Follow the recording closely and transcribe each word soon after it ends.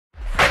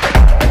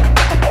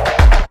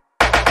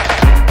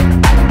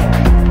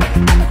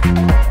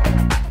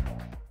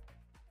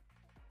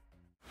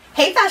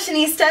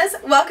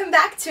Fashionistas, welcome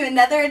back to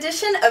another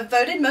edition of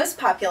Voted Most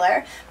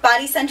Popular,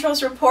 Body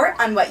Central's report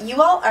on what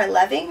you all are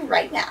loving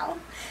right now.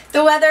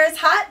 The weather is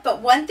hot,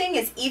 but one thing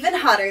is even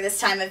hotter this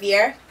time of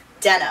year: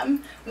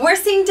 denim. We're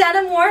seeing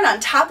denim worn on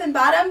top and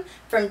bottom.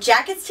 From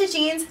jackets to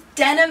jeans,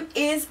 denim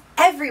is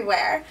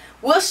everywhere.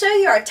 We'll show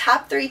you our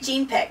top 3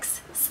 jean picks: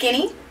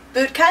 skinny,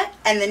 bootcut,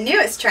 and the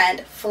newest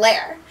trend,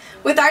 flare.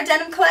 With our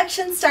denim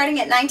collection starting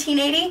at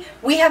 $19.80,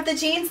 we have the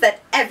jeans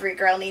that every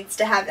girl needs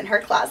to have in her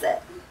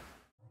closet.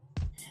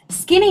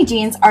 Skinny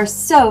jeans are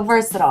so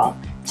versatile.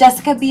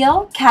 Jessica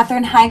Biel,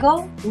 Katherine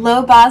Heigl,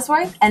 Lo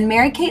Bosworth, and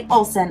Mary-Kate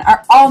Olsen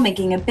are all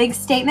making a big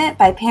statement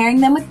by pairing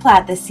them with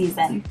plaid this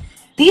season.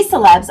 These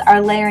celebs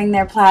are layering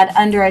their plaid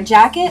under a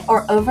jacket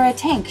or over a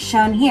tank,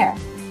 shown here.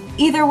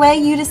 Either way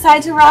you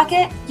decide to rock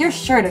it, you're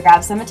sure to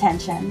grab some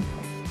attention.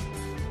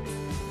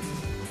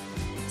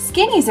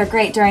 Skinnies are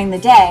great during the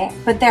day,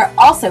 but they're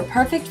also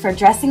perfect for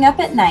dressing up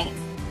at night.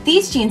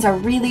 These jeans are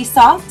really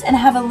soft and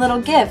have a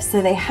little give,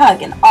 so they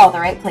hug in all the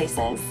right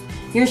places.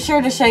 You're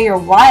sure to show your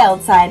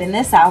wild side in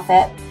this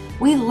outfit.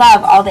 We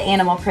love all the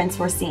animal prints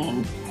we're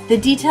seeing. The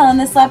detail in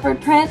this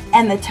leopard print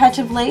and the touch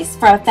of lace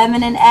for a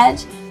feminine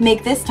edge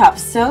make this top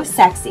so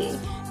sexy.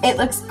 It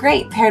looks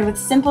great paired with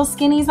simple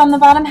skinnies on the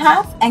bottom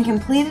half and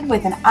completed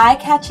with an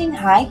eye-catching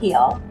high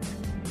heel.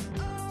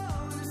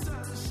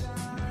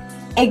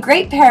 A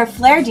great pair of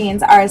flare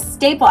jeans are a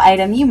staple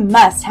item you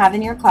must have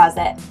in your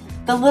closet.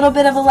 The little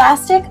bit of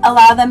elastic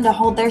allow them to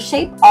hold their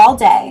shape all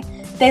day.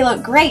 They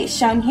look great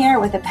shown here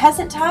with a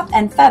peasant top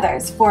and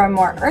feathers for a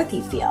more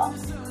earthy feel.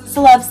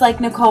 Celebs like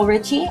Nicole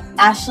Richie,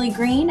 Ashley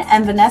Green,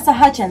 and Vanessa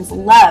Hudgens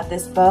love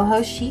this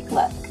boho chic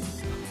look.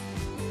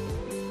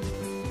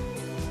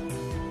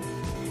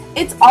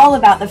 It's all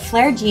about the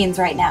flare jeans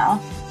right now.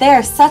 They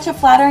are such a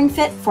flattering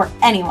fit for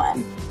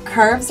anyone.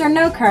 Curves or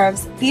no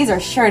curves, these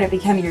are sure to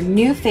become your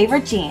new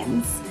favorite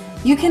jeans.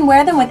 You can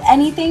wear them with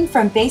anything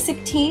from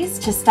basic tees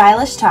to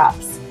stylish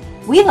tops.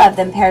 We love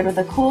them paired with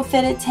a cool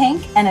fitted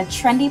tank and a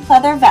trendy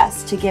pleather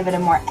vest to give it a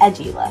more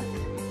edgy look.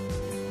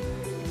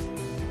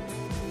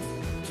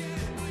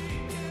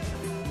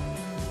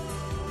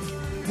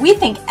 We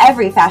think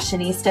every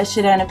fashionista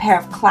should own a pair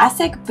of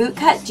classic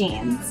bootcut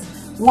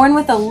jeans. Worn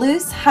with a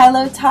loose,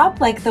 high-low top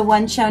like the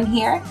one shown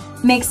here,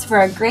 makes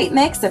for a great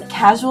mix of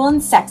casual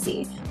and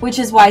sexy, which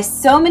is why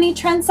so many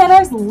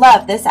trendsetters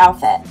love this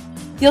outfit.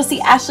 You'll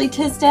see Ashley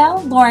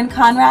Tisdale, Lauren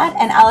Conrad,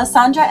 and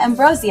Alessandra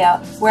Ambrosio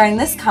wearing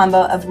this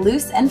combo of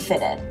loose and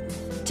fitted.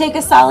 Take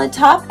a solid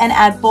top and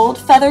add bold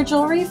feather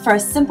jewelry for a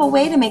simple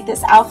way to make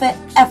this outfit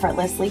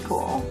effortlessly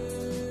cool.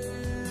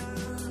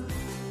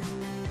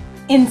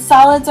 In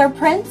solids or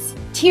prints,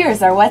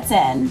 tears are what's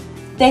in.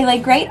 They lay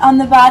great on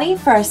the body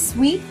for a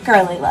sweet,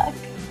 girly look.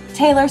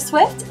 Taylor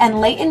Swift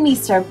and Leighton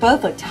Meester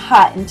both looked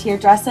hot in tear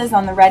dresses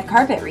on the red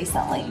carpet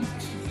recently.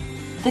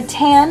 The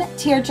tan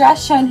tear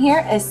dress shown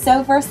here is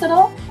so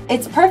versatile,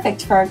 it's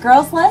perfect for a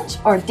girl's lunch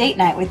or date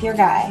night with your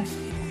guy.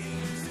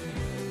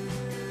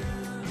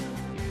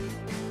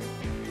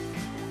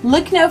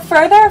 Look no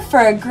further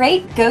for a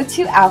great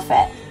go-to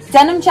outfit.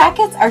 Denim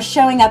jackets are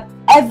showing up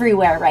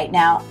everywhere right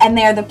now, and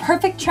they are the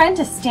perfect trend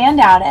to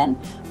stand out in.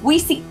 We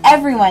see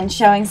everyone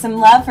showing some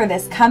love for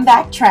this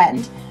comeback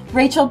trend.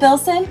 Rachel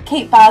Bilson,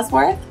 Kate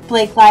Bosworth,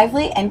 Blake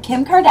Lively, and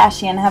Kim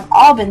Kardashian have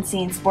all been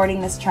seen sporting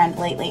this trend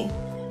lately.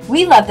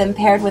 We love them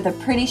paired with a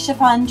pretty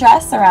chiffon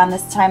dress around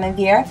this time of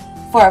year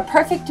for a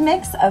perfect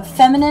mix of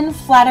feminine,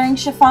 flattering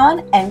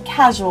chiffon and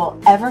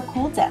casual,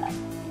 ever-cool denim.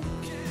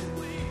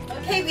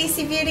 Okay,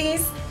 BC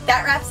Beauties,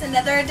 that wraps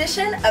another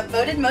edition of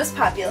Voted Most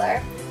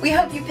Popular. We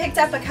hope you picked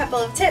up a couple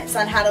of tips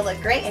on how to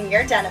look great in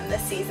your denim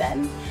this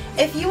season.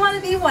 If you want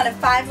to be one of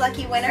 5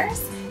 lucky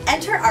winners,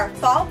 enter our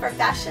Fall for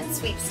Fashion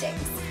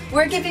Sweepstakes.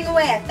 We're giving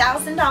away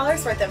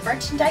 $1,000 worth of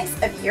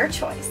merchandise of your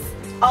choice.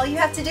 All you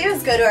have to do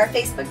is go to our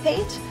Facebook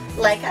page,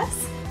 like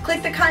us,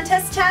 click the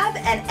contest tab,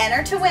 and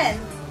enter to win.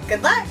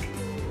 Good luck!